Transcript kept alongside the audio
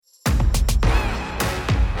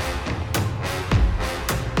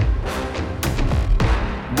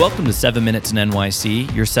Welcome to 7 Minutes in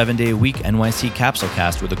NYC, your 7-day-a-week NYC capsule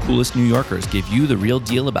cast where the coolest New Yorkers give you the real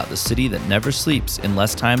deal about the city that never sleeps in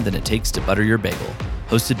less time than it takes to butter your bagel.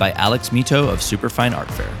 Hosted by Alex Mito of Superfine Art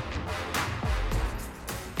Fair.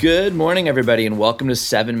 Good morning, everybody, and welcome to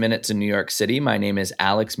 7 Minutes in New York City. My name is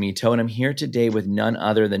Alex Mito, and I'm here today with none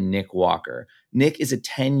other than Nick Walker. Nick is a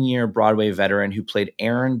 10-year Broadway veteran who played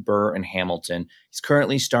Aaron Burr in Hamilton. He's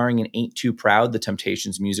currently starring in Ain't Too Proud, the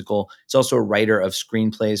Temptations musical. He's also a writer of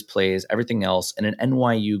screenplays, plays, everything else, and an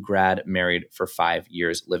NYU grad married for 5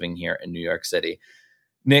 years living here in New York City.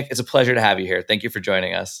 Nick, it's a pleasure to have you here. Thank you for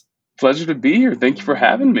joining us. Pleasure to be here. Thank you for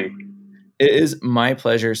having me. It is my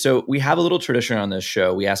pleasure. So we have a little tradition on this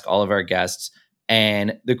show. We ask all of our guests,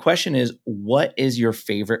 and the question is, what is your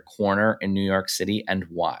favorite corner in New York City and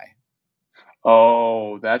why?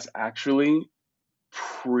 Oh, that's actually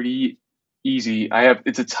pretty easy.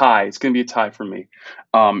 It's a tie. It's going to be a tie for me.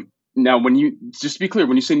 Now, just to be clear,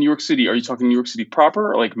 when you say New York City, are you talking New York City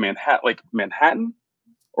proper, or like Manhattan,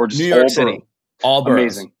 or just New York all City, boroughs? all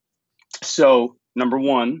boroughs. Amazing. So, number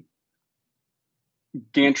one,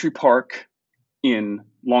 Gantry Park in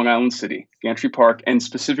Long Island City, Gantry Park, and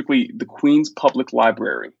specifically the Queens Public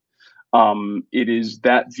Library. It is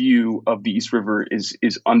that view of the East River is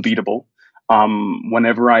unbeatable.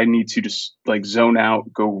 Whenever I need to just like zone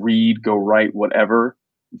out, go read, go write, whatever,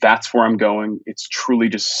 that's where I'm going. It's truly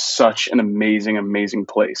just such an amazing, amazing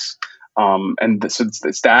place. So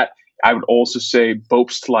it's that. I would also say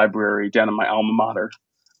Bopst Library down in my alma mater.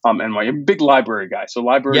 And I'm a big library guy. So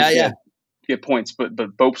libraries get points, but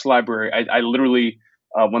Bopst Library, I literally,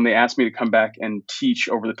 when they asked me to come back and teach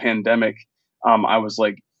over the pandemic, I was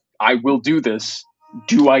like, I will do this.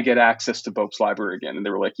 Do I get access to Bopst Library again? And they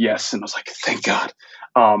were like, yes. And I was like, thank God.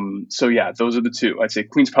 So yeah, those are the two. I'd say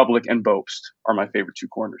Queens Public and Bopst are my favorite two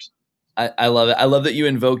corners. I love it. I love that you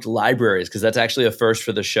invoked libraries because that's actually a first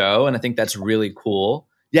for the show. And I think that's really cool.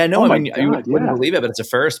 Yeah, no, you wouldn't believe it, but it's a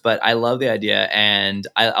first. But I love the idea. And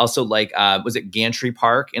I also like, was it Gantry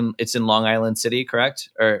Park? It's in Long Island City, correct?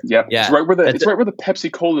 Yeah. It's right where the Pepsi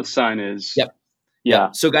Cola sign is. Yep.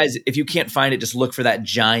 Yeah. So guys, if you can't find it, just look for that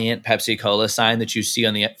giant Pepsi Cola sign that you see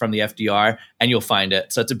from the FDR and you'll find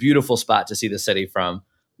it. So it's a beautiful spot to see the city from.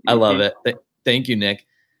 I love it. Thank you, Nick.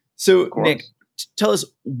 So Nick, tell us,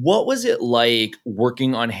 what was it like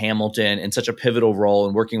working on Hamilton in such a pivotal role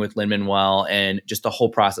and working with Lin-Manuel and just the whole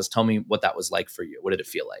process? Tell me what that was like for you. What did it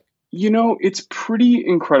feel like? You know, it's pretty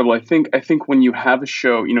incredible. I think when you have a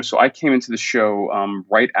show, so I came into the show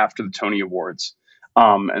right after the Tony Awards.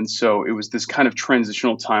 And so it was this kind of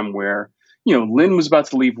transitional time where, Lin was about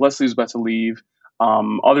to leave, Leslie was about to leave,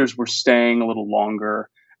 others were staying a little longer.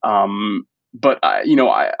 But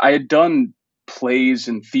I had done plays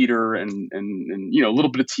and theater and a little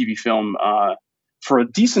bit of TV film for a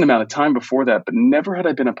decent amount of time before that, but never had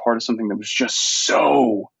I been a part of something that was just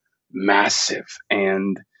so massive.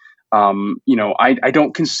 And I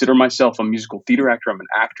don't consider myself a musical theater actor. I'm an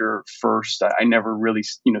actor first. I never really,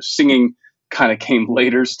 singing kind of came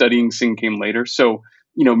later, studying singing came later. So,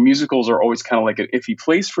 musicals are always kind of like an iffy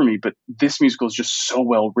place for me, but this musical is just so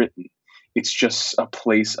well written. It's just a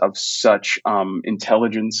place of such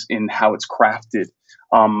intelligence in how it's crafted.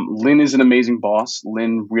 Lin is an amazing boss.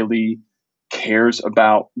 Lin really cares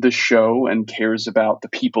about the show and cares about the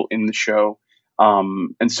people in the show.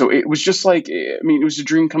 And so it was just like, it was a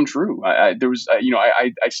dream come true. I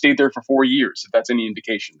stayed there for 4 years, if that's any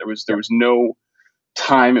indication. There was no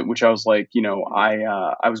time at which I was like,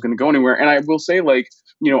 I was going to go anywhere. And I will say, like,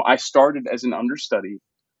 I started as an understudy,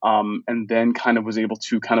 and then kind of was able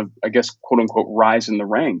to kind of, I guess, quote unquote, rise in the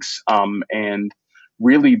ranks. And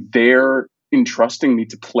really they're entrusting me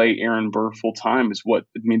to play Aaron Burr full time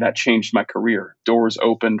that changed my career. Doors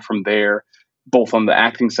opened from there, both on the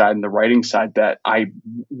acting side and the writing side that I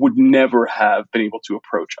would never have been able to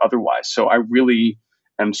approach otherwise. So I really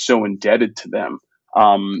am so indebted to them.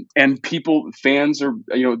 And fans are,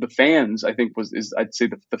 the fans, I think I'd say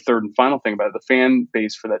the third and final thing about it. The fan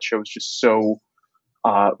base for that show is just so,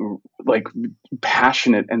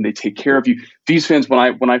 passionate, and they take care of you. These fans,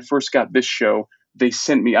 when I first got this show, they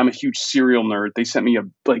sent me, I'm a huge cereal nerd. They sent me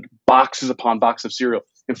boxes upon box of cereal.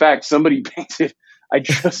 In fact, somebody painted, I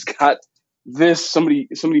just got this, somebody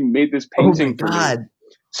made this painting for me.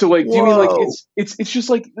 So do you mean like it's just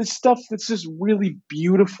like this stuff that's just really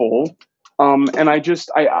beautiful. And I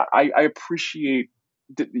appreciate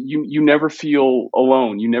that you never feel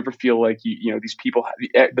alone. You never feel like these people,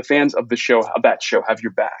 the fans of that show have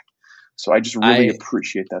your back. So I just really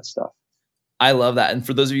appreciate that stuff. I love that. And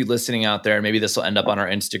for those of you listening out there, and maybe this will end up on our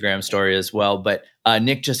Instagram story as well, but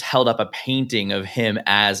Nick just held up a painting of him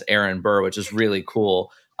as Aaron Burr, which is really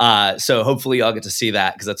cool. So hopefully I'll get to see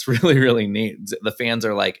that because that's really, really neat. The fans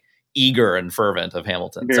are like eager and fervent of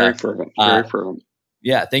Hamilton. Very So fervent, uh, very fervent.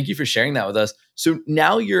 yeah, thank you for sharing that with us. So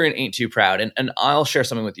now you're in Ain't Too Proud, and I'll share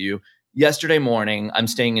something with you. Yesterday morning, I'm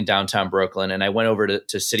staying in downtown Brooklyn, and I went over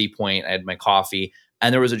to City Point. I had my coffee,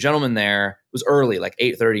 and there was a gentleman there. It was early, like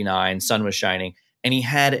 8:39, sun was shining, and he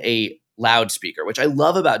had a loudspeaker, which I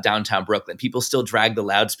love about downtown Brooklyn. People still drag the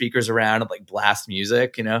loudspeakers around and like blast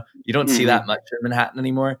music. You don't see that Mm-hmm. much in Manhattan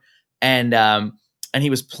anymore. And he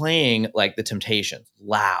was playing like The Temptations,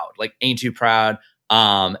 loud, like Ain't Too Proud,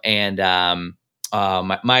 and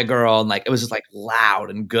my girl, and like it was just like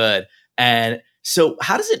loud and good. And so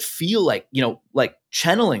how does it feel like, like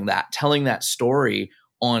channeling that, telling that story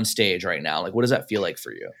on stage right now? Like what does that feel like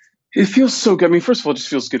for you? It feels so good. I mean, first of all, it just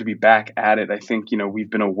feels good to be back at it. I think, we've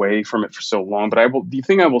been away from it for so long, but the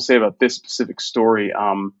thing I will say about this specific story,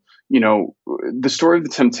 the story of the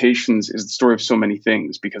Temptations is the story of so many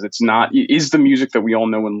things because it is the music that we all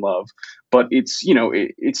know and love, but it's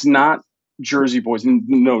not Jersey Boys.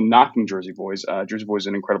 No, knocking Jersey Boys. Jersey Boys is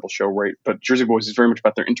an incredible show, right? But Jersey Boys is very much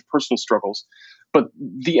about their interpersonal struggles. But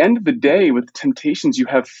the end of the day, with the Temptations, you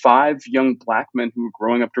have 5 young black men who were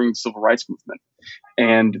growing up during the Civil Rights Movement,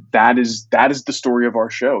 and that is the story of our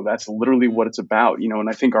show. That's literally what it's about, and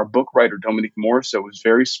I think our book writer Dominique Morisseau was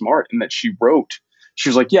very smart in that she was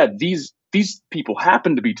like, yeah, these people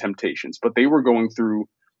happen to be Temptations, but they were going through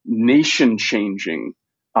nation changing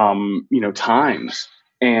times,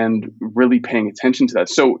 and really paying attention to that.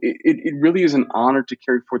 So it really is an honor to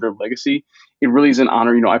carry forward their legacy. It really is an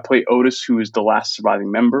honor. I play Otis, who is the last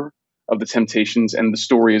surviving member of the Temptations, and the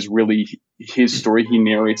story is really his story. He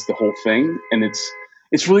narrates the whole thing, and it's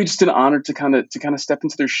really just an honor to kind of step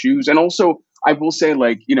into their shoes. And also, I will say,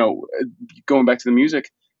 like, going back to the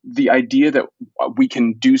music, the idea that we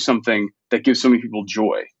can do something that gives so many people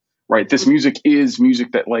joy, right? This music is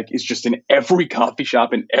music that like is just in every coffee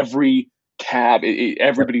shop, in every cab.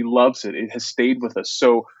 Everybody loves it. It has stayed with us.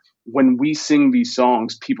 So when we sing these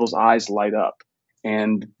songs, people's eyes light up,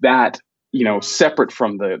 and that, separate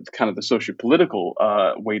from the kind of the socio-political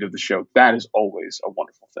weight of the show, that is always a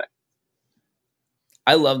wonderful thing.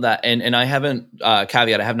 I love that. And I haven't,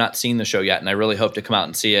 caveat, I have not seen the show yet, and I really hope to come out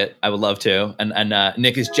and see it. I would love to. And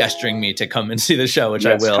Nick is gesturing me to come and see the show, which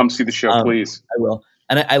Yes, I will. come see the show, please. I will.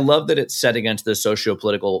 And I love that it's set against the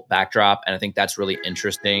socio-political backdrop. And I think that's really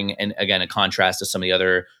interesting. And again, a contrast to some of the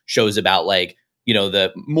other shows about like,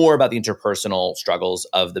 the more about the interpersonal struggles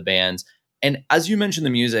of the bands. And as you mentioned the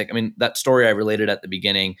music, I mean, that story I related at the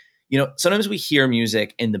beginning, sometimes we hear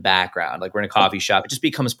music in the background, like we're in a coffee shop, it just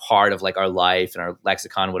becomes part of like our life and our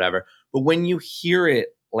lexicon, whatever. But when you hear it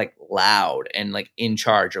like loud and like in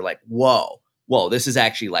charge, you're like, whoa, this is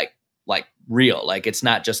actually like real. Like it's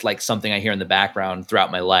not just like something I hear in the background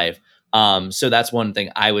throughout my life. So that's one thing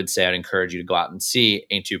I would say. I'd encourage you to go out and see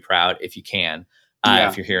Ain't Too Proud if you can,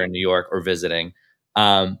 if you're here in New York or visiting.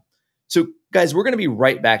 So guys, we're going to be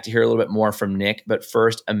right back to hear a little bit more from Nick, but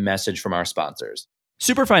first a message from our sponsors.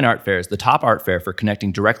 Superfine Art Fair is the top art fair for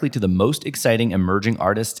connecting directly to the most exciting emerging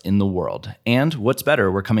artists in the world. And what's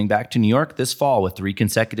better, we're coming back to New York this fall with 3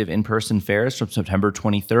 consecutive in-person fairs from September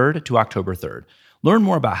 23rd to October 3rd. Learn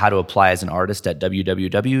more about how to apply as an artist at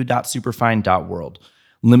www.superfine.world.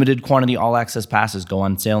 Limited quantity all-access passes go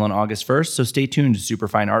on sale on August 1st, so stay tuned to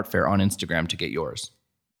Superfine Art Fair on Instagram to get yours.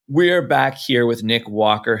 We're back here with Nick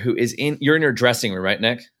Walker, who is you're in your dressing room, right,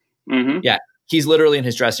 Nick? Mm-hmm. Yeah. He's literally in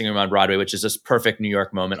his dressing room on Broadway, which is this perfect New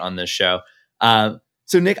York moment on this show. So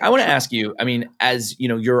Nick, I want to ask you, I mean, as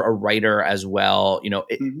you're a writer as well,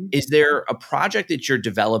 is there a project that you're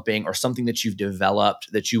developing or something that you've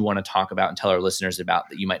developed that you want to talk about and tell our listeners about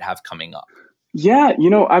that you might have coming up? Yeah,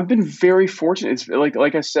 I've been very fortunate. It's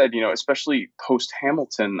like I said, especially post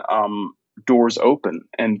Hamilton, doors open,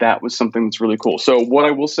 and that was something that's really cool. So what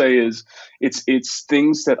I will say is it's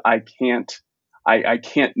things that I can't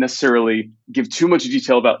necessarily give too much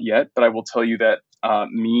detail about yet, but I will tell you that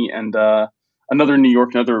me and another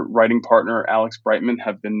writing partner, Alex Brightman,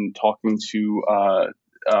 have been talking to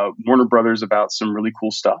Warner Brothers about some really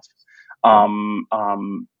cool stuff. And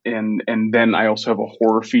then I also have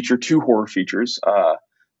two horror features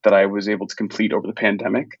that I was able to complete over the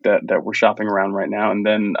pandemic that we're shopping around right now. And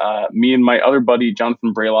then me and my other buddy,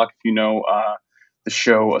 Jonathan Braylock, if you know the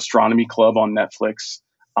show Astronomy Club on Netflix,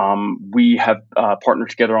 we have partnered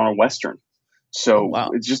together on a Western. So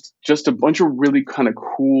wow. It's just a bunch of really kind of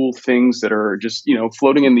cool things that are just,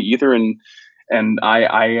 floating in the ether. And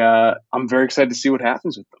I'm very excited to see what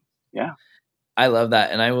happens with them. Yeah. I love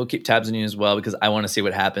that. And I will keep tabs on you as well because I want to see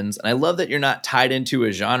what happens. And I love that you're not tied into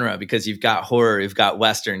a genre because you've got horror, you've got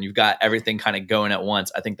Western, you've got everything kind of going at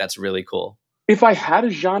once. I think that's really cool. If I had a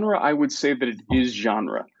genre, I would say that it is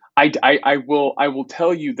genre. I will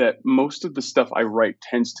tell you that most of the stuff I write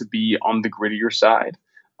tends to be on the grittier side.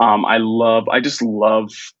 I just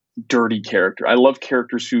love dirty character. I love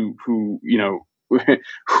characters who who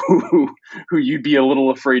who you'd be a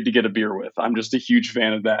little afraid to get a beer with. I'm just a huge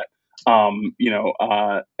fan of that. And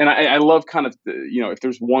I love kind of if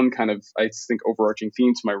there's one kind of, I think, overarching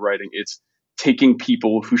theme to my writing, it's taking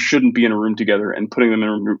people who shouldn't be in a room together and putting them in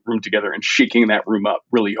a room together and shaking that room up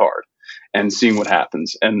really hard and seeing what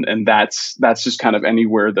happens. And that's just kind of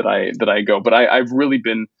anywhere that I go. But I've really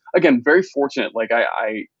been, again, very fortunate. Like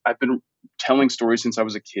I've been telling stories since I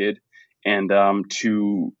was a kid, and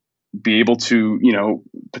to be able to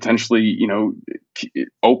potentially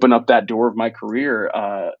open up that door of my career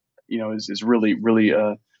is really really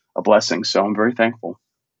a blessing. So I'm very thankful.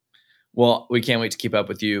 Well, we can't wait to keep up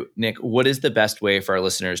with you. Nick, what is the best way for our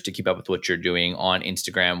listeners to keep up with what you're doing on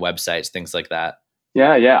Instagram, websites, things like that?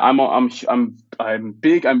 Yeah. I'm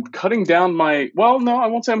big. I'm cutting down my. Well, no, I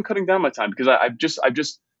won't say I'm cutting down my time, because I've just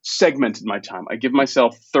segmented my time. I give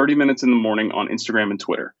myself 30 minutes in the morning on Instagram and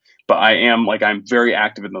Twitter, but I'm very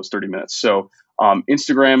active in those 30 minutes. So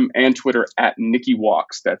Instagram and Twitter at Nicky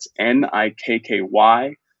Walks. That's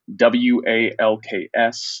NIKKYWALKS.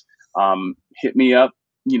 Hit me up.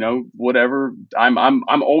 Whatever. I'm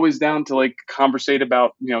always down to like conversate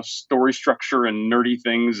about story structure and nerdy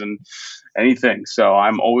things and anything. So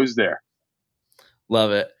I'm always there.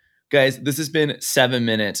 Love it. Guys, this has been 7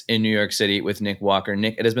 Minutes in New York City with Nick Walker.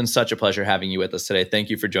 Nick, it has been such a pleasure having you with us today. Thank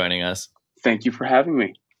you for joining us. Thank you for having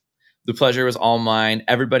me. The pleasure was all mine.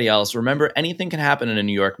 Everybody else, remember, anything can happen in a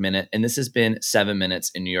New York minute. And this has been 7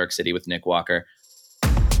 Minutes in New York City with Nick Walker.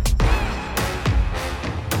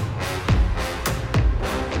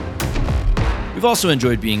 We've also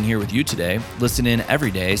enjoyed being here with you today. Listen in every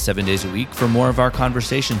day, 7 days a week, for more of our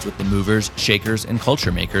conversations with the movers, shakers, and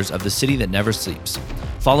culture makers of the city that never sleeps.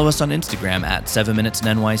 Follow us on Instagram at 7 Minutes in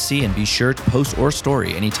NYC, and be sure to post or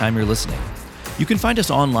story anytime you're listening. You can find us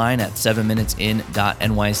online at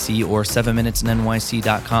 7minutesin.nyc or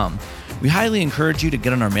 7minutesinnyc.com. We highly encourage you to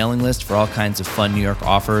get on our mailing list for all kinds of fun New York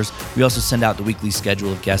offers. We also send out the weekly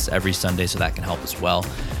schedule of guests every Sunday, so that can help as well.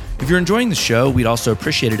 If you're enjoying the show, we'd also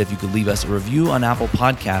appreciate it if you could leave us a review on Apple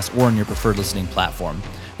Podcasts or on your preferred listening platform.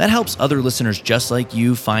 That helps other listeners just like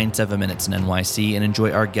you find 7 Minutes in NYC and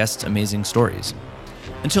enjoy our guests' amazing stories.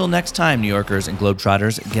 Until next time, New Yorkers and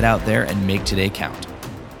Globetrotters, get out there and make today count.